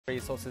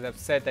Sources have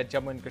said that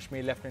Jammu and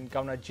Kashmir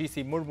Lieutenant-Governor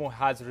Mr Murmu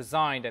has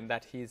resigned and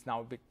that he is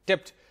now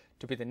tipped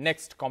to be the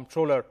next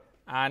Comptroller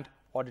and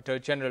Auditor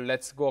General.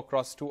 Let's go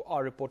across to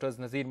our reporters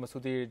Nazir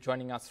Masoodi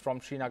joining us from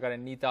Srinagar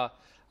and Neeta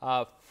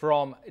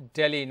from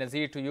Delhi.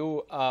 Nazir, to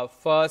you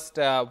first,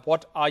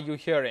 what are you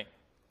hearing?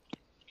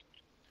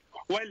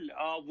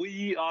 Well,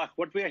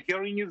 what we are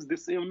hearing is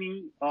this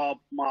evening,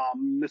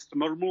 Mr.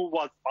 Murmu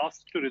was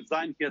asked to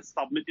resign. He has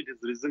submitted his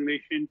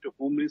resignation to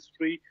Home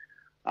Ministry.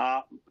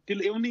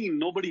 Till evening,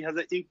 nobody has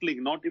an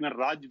inkling, not even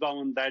Raj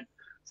Bhavan, that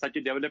such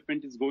a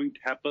development is going to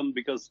happen,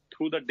 because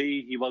through the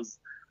day he was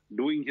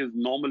doing his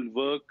normal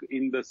work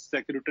in the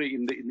secretary,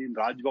 in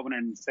Raj Bhavan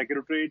and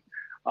Secretariat.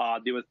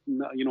 There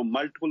were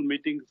multiple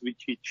meetings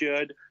which he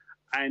chaired,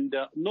 and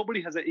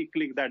nobody has an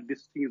inkling that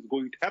this thing is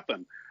going to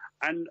happen.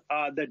 And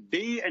the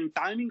day and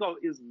timing of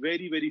is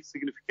very, very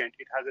significant.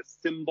 It has a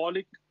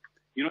symbolic,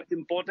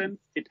 importance.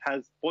 It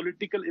has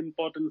political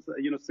importance,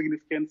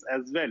 significance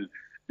as well.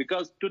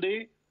 Because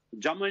today,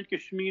 Jammu and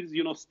Kashmir's,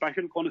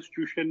 special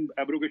constitution,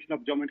 abrogation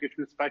of Jammu and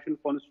Kashmir's special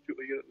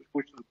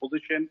constitutional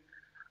position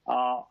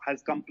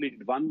has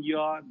completed 1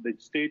 year. The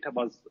state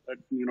was,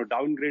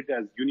 downgraded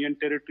as union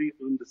territory.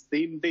 On the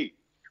same day,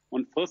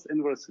 on first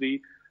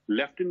anniversary,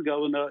 Lieutenant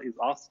Governor is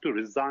asked to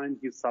resign.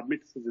 He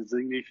submits his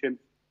resignation.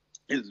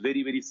 Is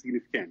very, very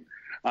significant.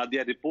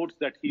 There are reports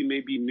that he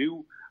may be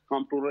new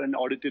Comptroller and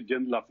Auditor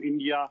General of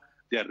India.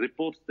 There are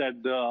reports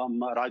that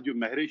Rajiv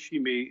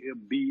Mehrishi may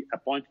be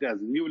appointed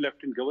as new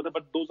Lieutenant Governor,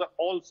 but those are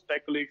all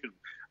speculation.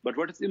 But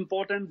what is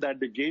important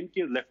that the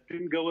J&K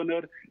Lieutenant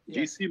Governor,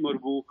 Mr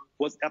Murmu,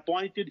 was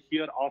appointed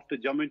here after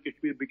Jammu and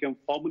Kashmir became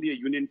formally a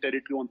union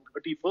territory on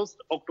 31st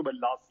October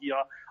last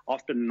year.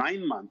 After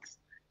 9 months,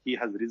 he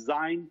has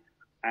resigned,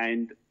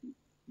 and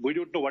we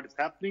don't know what is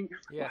happening.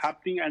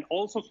 And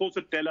also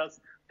sources tell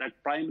us that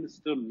Prime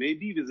Minister may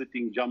be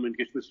visiting Jammu and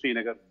Kashmir,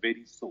 Srinagar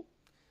very soon.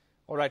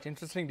 All right,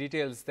 interesting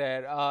details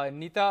there.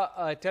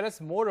 Neeta, tell us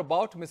more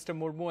about Mr.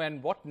 Murmu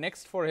and what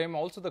next for him.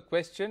 Also the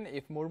question,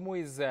 if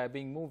Murmu is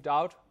being moved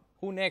out,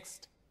 who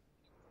next?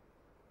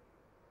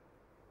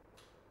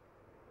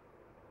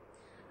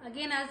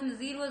 Again, as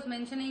Nazir was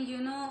mentioning,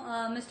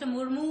 Mr.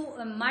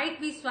 Murmu might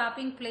be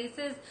swapping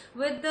places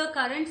with the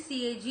current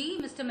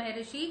CAG, Mr.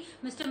 Mehrishi.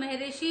 Mr.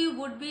 Mehrishi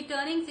would be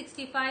turning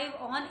 65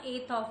 on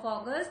 8th of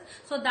August.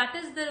 So that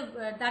is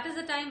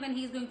the time when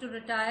he is going to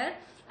retire.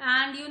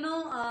 And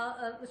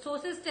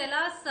sources tell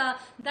us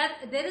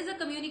that there is a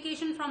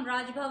communication from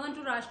Raj Bhavan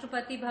to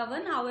Rashtrapati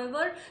Bhavan.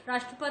 However,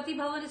 Rashtrapati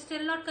Bhavan is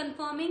still not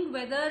confirming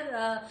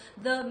whether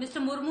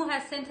Mr. Murmu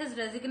has sent his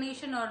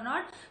resignation or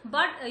not.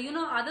 But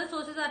other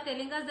sources are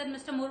telling us that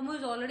Mr. Murmu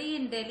is already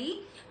in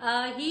Delhi.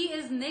 He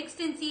is next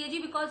in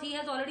CAG because he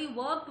has already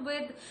worked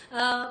with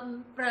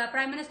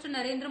Prime Minister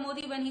Narendra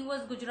Modi when he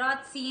was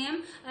Gujarat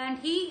CM, and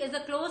he is a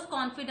close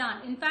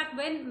confidant. In fact,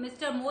 when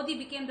Mr. Modi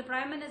became the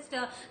Prime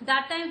Minister,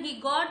 that time he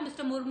got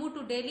Mr. Murmu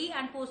to Delhi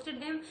and posted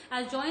him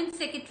as Joint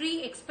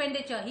Secretary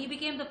Expenditure. He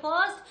became the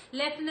first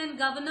Lieutenant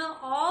Governor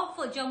of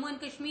Jammu and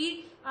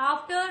Kashmir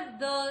after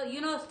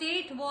the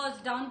state was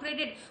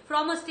downgraded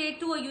from a state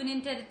to a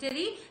union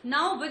territory.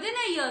 Now within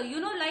a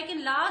year, like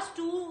in last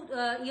 2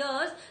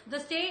 years,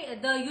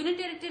 the union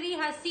territory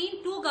has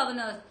seen 2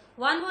 governors.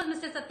 One was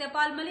Mr.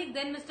 Satyapal Malik,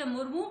 then Mr.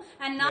 Murmu,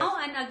 and now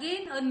and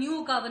again a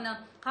new governor.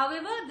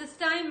 However, this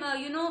time,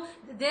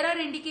 there are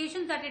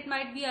indications that it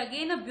might be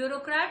again a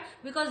bureaucrat,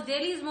 because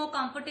Delhi is more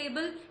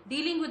comfortable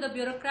dealing with a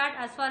bureaucrat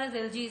as far as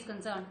LG is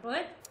concerned.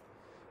 Right?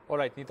 All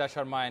right, Neeta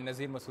Sharma and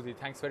Nazir Masoodi,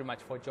 thanks very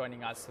much for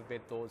joining us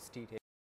with those details.